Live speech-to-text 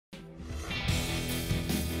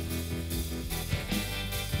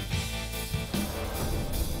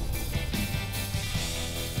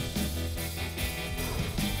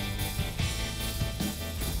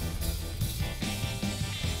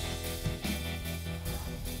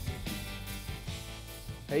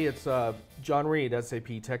Hey, it's John Reed,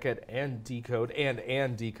 SAP Tech Ed and Decode,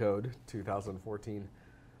 and Decode 2014.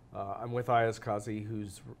 I'm with Aiaz Kazi,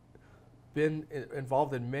 who's been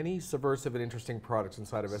involved in many subversive and interesting products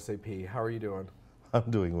inside of SAP. How are you doing? I'm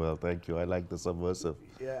doing well, thank you. I like the subversive.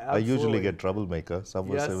 Yeah, I absolutely. usually get troublemaker.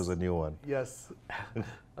 Subversive Yes. is a new one. Yes,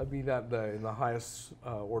 I mean that in the highest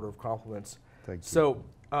order of compliments. Thank you. So,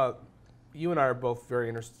 you and I are both very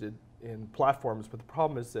interested in platforms, but the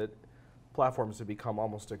problem is that platforms have become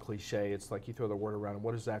almost a cliche. It's like you throw the word around, and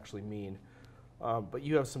what does it actually mean? But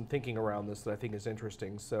you have some thinking around this that I think is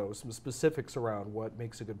interesting. So, some specifics around what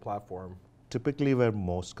makes a good platform. Typically, where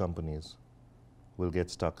most companies will get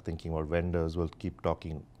stuck thinking, or vendors will keep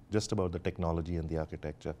talking just about the technology and the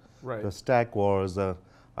architecture. Right. The stack wars,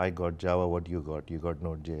 I got Java, what you got? You got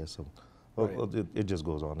Node.js. So, Right. it just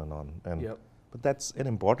goes on and on. And Yep. But that's an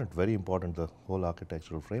important, very important, the whole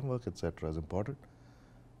architectural framework, etc. is important.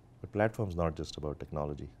 But platform's not just about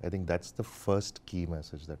technology. I think that's the first key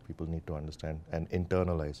message that people need to understand and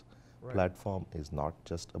internalize. Right. Platform is not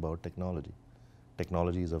just about technology.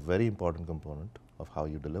 Technology is a very important component of how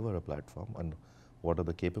you deliver a platform and what are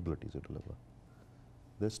the capabilities you deliver.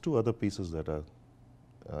 There's two other pieces that are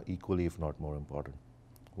equally, if not more important.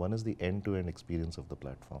 One is the end-to-end experience of the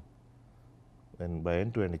platform. And by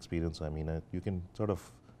end-to-end experience, I mean you can sort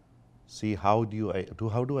of see how do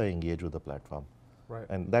I engage with the platform. Right.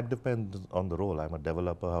 And that depends on the role. I'm a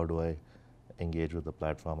developer, how do I engage with the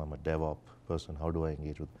platform? I'm a DevOps person, how do I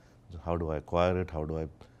engage with, how do I acquire it? How do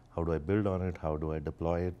I build on it? How do I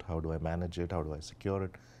deploy it? How do I manage it? How do I secure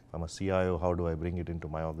it? If I'm a CIO, how do I bring it into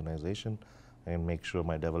my organization and make sure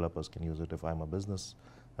my developers can use it? If I'm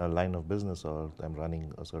a line of business, or I'm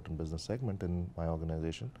running a certain business segment in my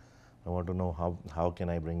organization, I want to know how can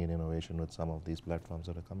I bring in innovation with some of these platforms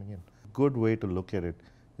that are coming in. Good way to look at it,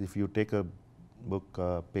 if you take a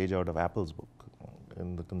page out of Apple's book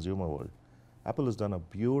in the consumer world, Apple has done a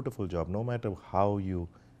beautiful job. No matter how you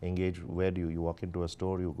engage, where do you walk into a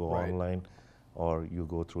store, you go Right. online, or you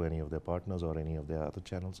go through any of their partners or any of their other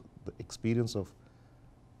channels, the experience of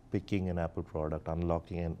picking an Apple product,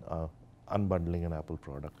 unlocking and unbundling an Apple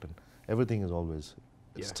product, and everything is always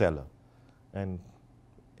stellar. And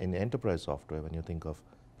in enterprise software, when you think of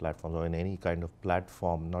platforms, or in any kind of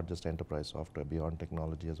platform, not just enterprise software, beyond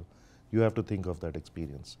technology as well, you have to think of that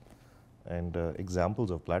experience. And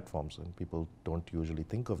examples of platforms, and people don't usually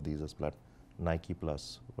think of these as Nike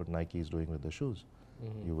Plus, what Nike is doing with the shoes.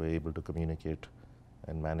 Mm-hmm. You were able to communicate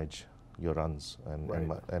and manage your runs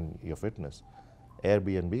and your fitness.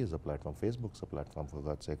 Airbnb is a platform. Facebook's a platform, for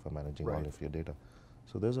God's sake, for managing all of your data.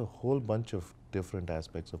 So there's a whole bunch of different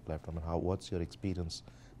aspects of platform, and what's your experience,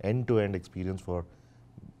 end-to-end experience for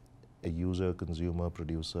a user, consumer,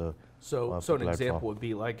 producer. So an example would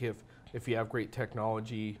be like if you have great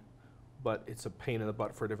technology, but it's a pain in the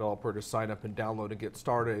butt for a developer to sign up and download and get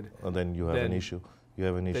started. And then you have an issue. You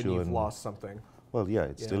have an issue. Then you've lost something. Well, yeah,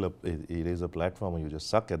 it's still it is a platform, and you just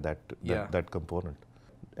suck at that component.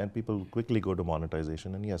 And people quickly go to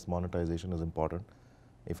monetization, and yes, monetization is important.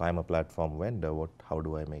 If I'm a platform vendor, how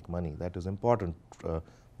do I make money? That is important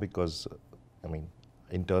because, I mean,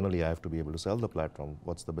 internally I have to be able to sell the platform.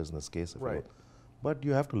 What's the business case? Right. But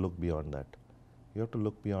you have to look beyond that. You have to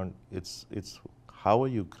look beyond, it's how are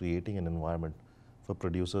you creating an environment for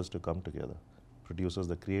producers to come together? Producers,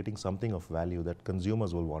 they're creating something of value that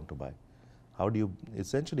consumers will want to buy. How do you,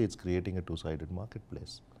 essentially it's creating a two-sided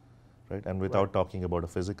marketplace, right? And without talking about a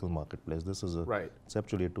physical marketplace, this is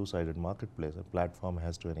conceptually a two-sided marketplace. A platform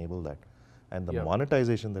has to enable that. And the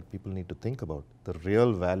monetization that people need to think about, the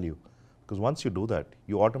real value, because once you do that,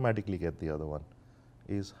 you automatically get the other one,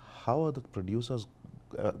 is how are the producers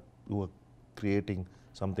who are creating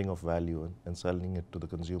something of value and selling it to the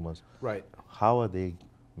consumers, how are they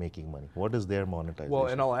making money? What is their monetization? Well,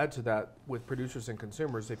 and I'll add to that, with producers and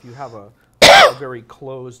consumers, if you have a very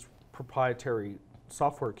closed proprietary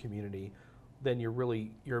software community, then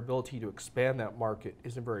your ability to expand that market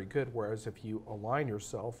isn't very good. Whereas if you align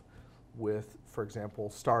yourself with, for example,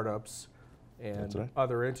 startups and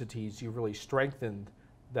other entities, you really strengthen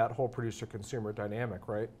that whole producer-consumer dynamic,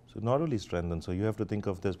 right? So not only strengthen, so you have to think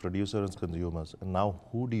of this producers and consumers, and now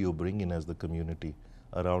who do you bring in as the community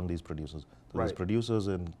around these producers? So there's producers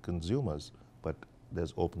and consumers, but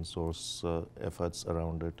there's open source efforts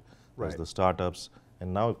around it, there's the startups,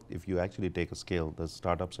 and now if you actually take a scale, there's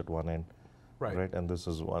startups at one end, right? And this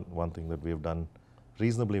is one thing that we've done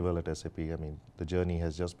reasonably well at SAP. I mean, the journey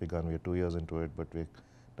has just begun, we're 2 years into it, but we've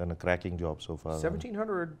done a cracking job so far.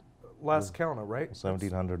 1,700 last count, right?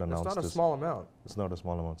 1,700 announced. It's not a small amount. It's not a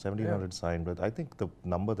small amount. 1,700 signed, but I think the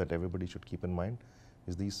number that everybody should keep in mind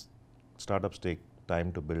is these startups take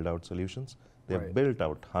time to build out solutions. They've Right. built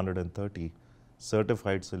out 130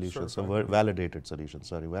 certified solutions, Certified. validated solutions,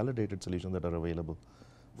 validated solutions that are available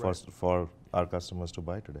Right. for our customers to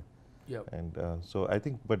buy today. Yep. And so I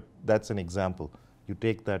think, but that's an example. You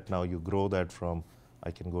take that now, you grow that from,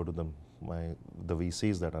 I can go to the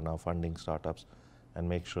VCs that are now funding startups and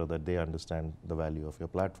make sure that they understand the value of your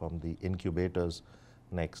platform, the incubators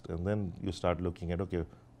next, and then you start looking at, okay,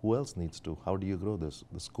 who else needs to? How do you grow this?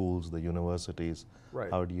 The schools, the universities, Right.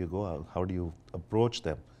 how do you go out? How do you approach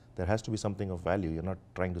them? There has to be something of value. You're not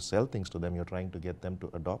trying to sell things to them, you're trying to get them to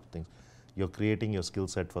adopt things. You're creating your skill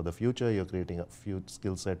set for the future, you're creating a few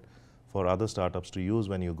skill set for other startups to use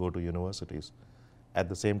when you go to universities. At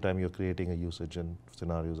the same time, you're creating a usage and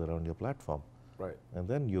scenarios around your platform. Right. And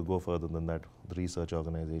then you go further than that, the research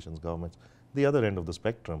organizations, governments. The other end of the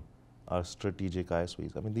spectrum are strategic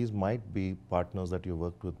ISVs. I mean, these might be partners that you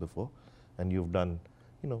worked with before, and you've done,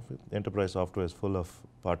 enterprise software is full of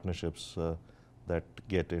partnerships that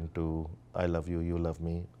get into, I love you, you love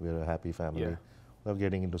me, we're a happy family. Yeah. We're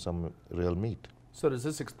getting into some real meat. So does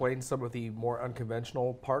this explain some of the more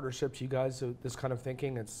unconventional partnerships you guys, this kind of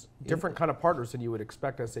thinking? It's different kind of partners than you would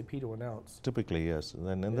expect SAP to announce. Typically, yes,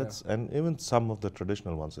 and Yeah. that's, and even some of the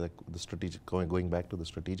traditional ones, like the strategic, going back to the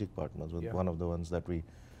strategic partners, with Yeah. one of the ones that we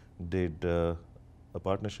did a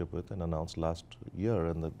partnership with and announced last year,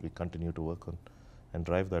 and that we continue to work on and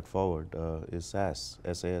drive that forward, is SAS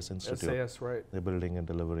Institute. SAS, right. They're building and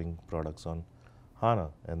delivering products on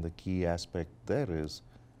HANA, and the key aspect there is,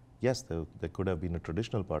 yes, there could have been a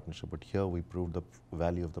traditional partnership, but here we proved the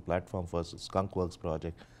value of the platform first. Skunkworks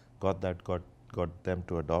project, got them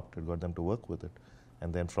to adopt it, got them to work with it,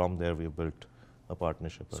 and then from there we built a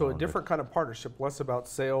partnership. So a around different kind of partnership, less about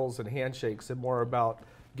sales and handshakes and more about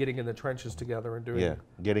getting in the trenches together and it. doing. Yeah,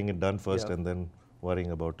 getting it done first Yeah. and then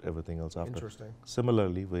worrying about everything else after. Interesting.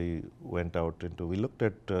 Similarly, we went out into, we looked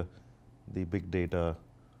at the big data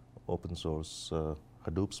open source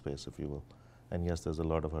Hadoop space, if you will. And yes, there's a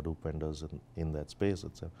lot of Hadoop vendors in that space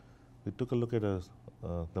itself. We took a look at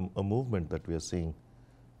a movement that we are seeing,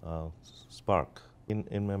 Spark,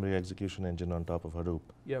 in-memory execution engine on top of Hadoop.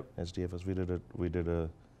 Yep. HDFS, we did a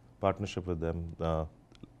partnership with them,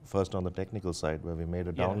 first on the technical side, where we made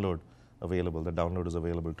a Yeah. download available. The download is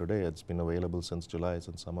available today. It's been available since July,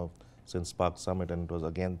 since Spark Summit, and it was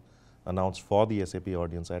again announced for the SAP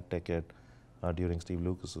audience at TechEd during Steve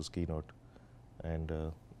Lucas's keynote. And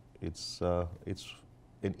it's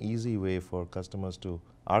an easy way for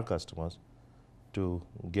our customers, to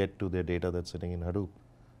get to their data that's sitting in Hadoop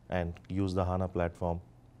and use the HANA platform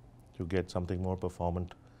to get something more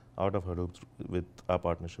performant out of Hadoop with our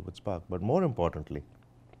partnership with Spark. But more importantly,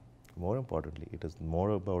 it is more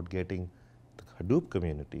about getting the Hadoop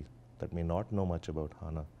community that may not know much about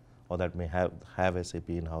HANA, or that may have SAP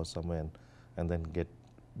in-house somewhere and then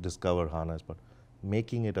discover HANA as part,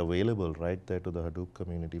 making it available right there to the Hadoop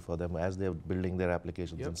community for them as they're building their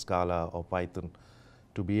applications Yep. in Scala or Python,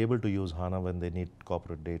 to be able to use HANA when they need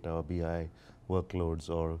corporate data or BI workloads,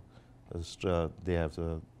 or they have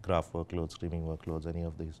graph workloads, streaming workloads, any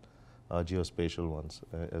of these geospatial ones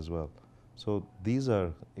as well. So these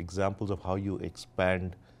are examples of how you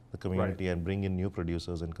expand the community and bring in new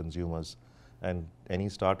producers and consumers. And any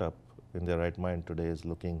startup in their right mind today is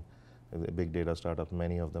looking, a big data startup,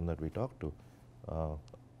 many of them that we talk to,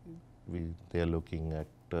 they're looking at,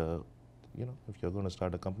 if you're going to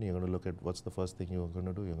start a company, you're going to look at what's the first thing you're going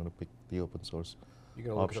to do. You're going to pick the open source You're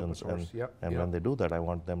going to look at open options. source. Yep. And when they do that, I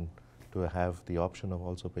want them to have the option of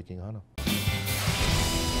also picking HANA.